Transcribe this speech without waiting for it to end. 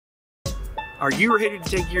Are you ready to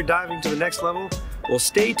take your diving to the next level? Well,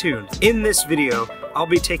 stay tuned. In this video, I'll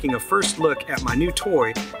be taking a first look at my new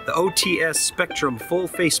toy, the OTS Spectrum Full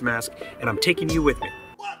Face Mask, and I'm taking you with me.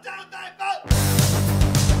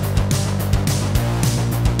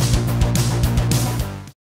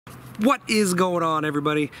 What is going on,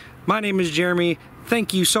 everybody? My name is Jeremy.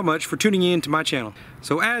 Thank you so much for tuning in to my channel.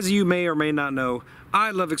 So as you may or may not know,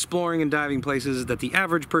 I love exploring and diving places that the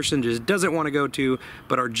average person just doesn't want to go to,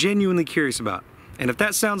 but are genuinely curious about. And if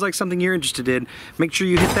that sounds like something you're interested in, make sure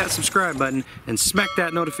you hit that subscribe button and smack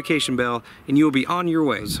that notification bell, and you will be on your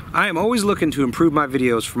way. I am always looking to improve my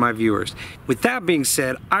videos for my viewers. With that being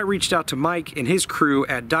said, I reached out to Mike and his crew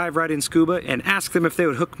at Dive Right in Scuba and asked them if they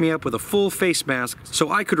would hook me up with a full face mask so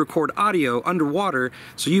I could record audio underwater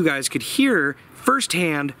so you guys could hear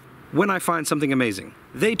firsthand when I find something amazing.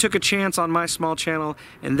 They took a chance on my small channel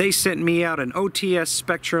and they sent me out an OTS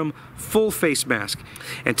Spectrum full face mask.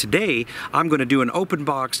 And today I'm going to do an open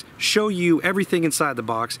box, show you everything inside the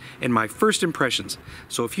box and my first impressions.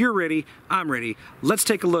 So if you're ready, I'm ready. Let's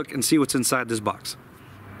take a look and see what's inside this box.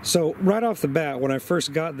 So right off the bat, when I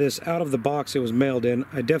first got this out of the box it was mailed in,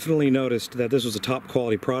 I definitely noticed that this was a top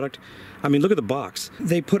quality product. I mean, look at the box.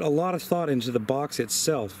 They put a lot of thought into the box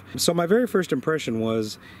itself. So my very first impression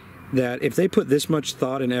was that if they put this much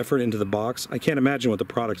thought and effort into the box, I can't imagine what the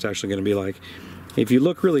product's actually going to be like. If you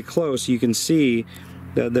look really close, you can see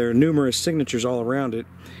that there are numerous signatures all around it.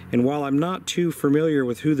 And while I'm not too familiar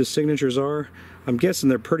with who the signatures are, I'm guessing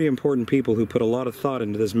they're pretty important people who put a lot of thought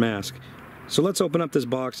into this mask. So let's open up this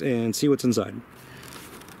box and see what's inside.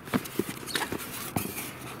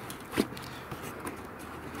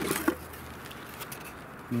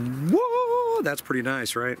 Whoa, that's pretty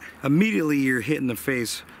nice, right? Immediately you're hit in the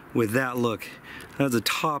face with that look. That's a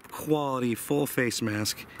top quality full face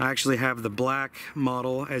mask. I actually have the black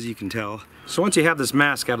model, as you can tell. So once you have this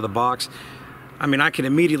mask out of the box, I mean, I can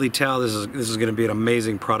immediately tell this is going to be an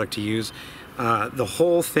amazing product to use. The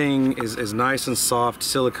whole thing is nice and soft,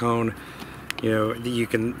 silicone. You know, you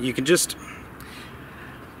can just,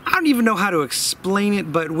 I don't even know how to explain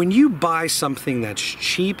it, but when you buy something that's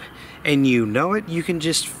cheap and you know it, you can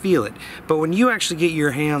just feel it. But when you actually get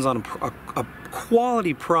your hands on a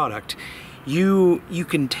quality product, you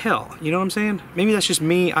can tell. You know what I'm saying? Maybe that's just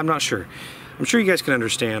me, I'm not sure. I'm sure you guys can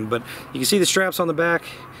understand, but you can see the straps on the back.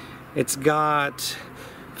 It's got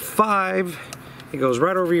 5. It goes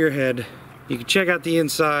right over your head. You can check out the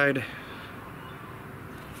inside.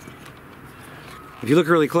 If you look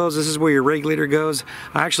really close, this is where your regulator goes.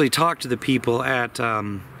 I actually talked to the people at,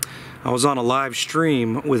 I was on a live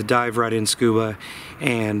stream with Dive Right in Scuba,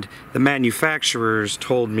 and the manufacturers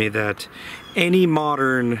told me that any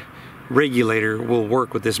modern regulator will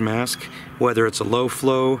work with this mask, whether it's a low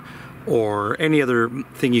flow or any other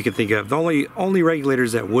thing you can think of. The only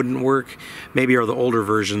regulators that wouldn't work maybe are the older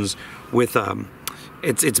versions with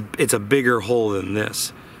it's a bigger hole than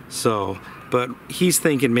this. So, but he's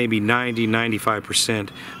thinking maybe 90–95%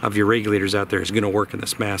 of your regulators out there is going to work in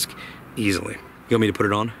this mask easily. You want me to put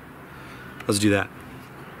it on? Let's do that.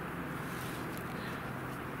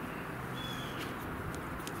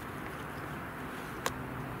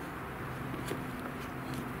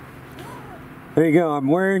 There you go. I'm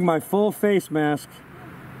wearing my full face mask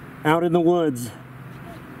out in the woods.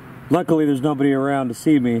 Luckily there's nobody around to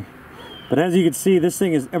see me. But as you can see, this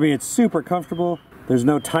thing is, I mean, it's super comfortable. There's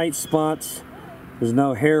no tight spots. There's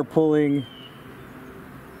no hair pulling.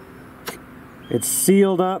 It's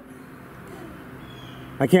sealed up.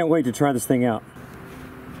 I can't wait to try this thing out.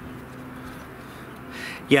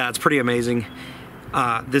 Yeah, it's pretty amazing.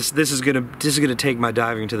 This is gonna take my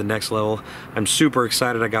diving to the next level. I'm super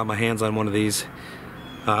excited I got my hands on one of these.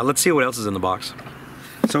 Let's see what else is in the box.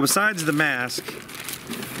 So besides the mask,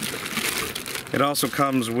 it also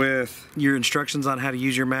comes with your instructions on how to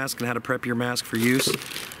use your mask and how to prep your mask for use.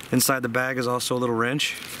 Inside the bag is also a little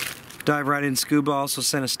wrench. Dive Right in Scuba also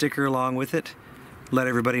sent a sticker along with it. Let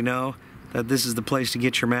everybody know that this is the place to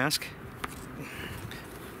get your mask.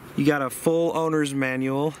 You got a full owner's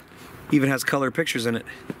manual. Even has color pictures in it.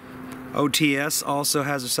 OTS also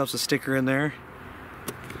has itself a sticker in there.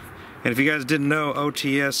 And if you guys didn't know,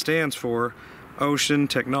 OTS stands for Ocean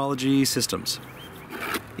Technology Systems.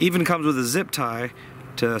 Even comes with a zip tie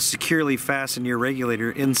to securely fasten your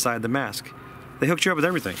regulator inside the mask. They hooked you up with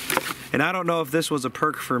everything. And I don't know if this was a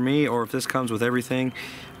perk for me or if this comes with everything,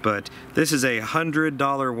 but this is a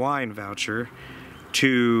 $100 wine voucher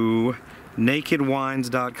to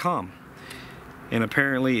nakedwines.com. And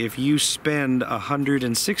apparently if you spend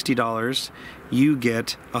 $160, you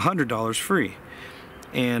get $100 free.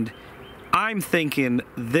 And I'm thinking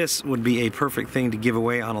this would be a perfect thing to give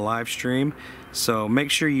away on a live stream, so make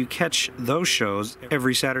sure you catch those shows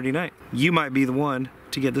every Saturday night. You might be the one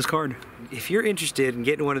to get this card. If you're interested in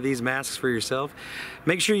getting one of these masks for yourself,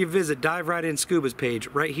 make sure you visit Dive Right In Scuba's page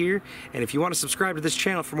right here, and if you want to subscribe to this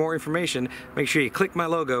channel for more information, make sure you click my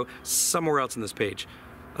logo somewhere else on this page.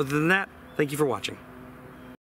 Other than that, thank you for watching.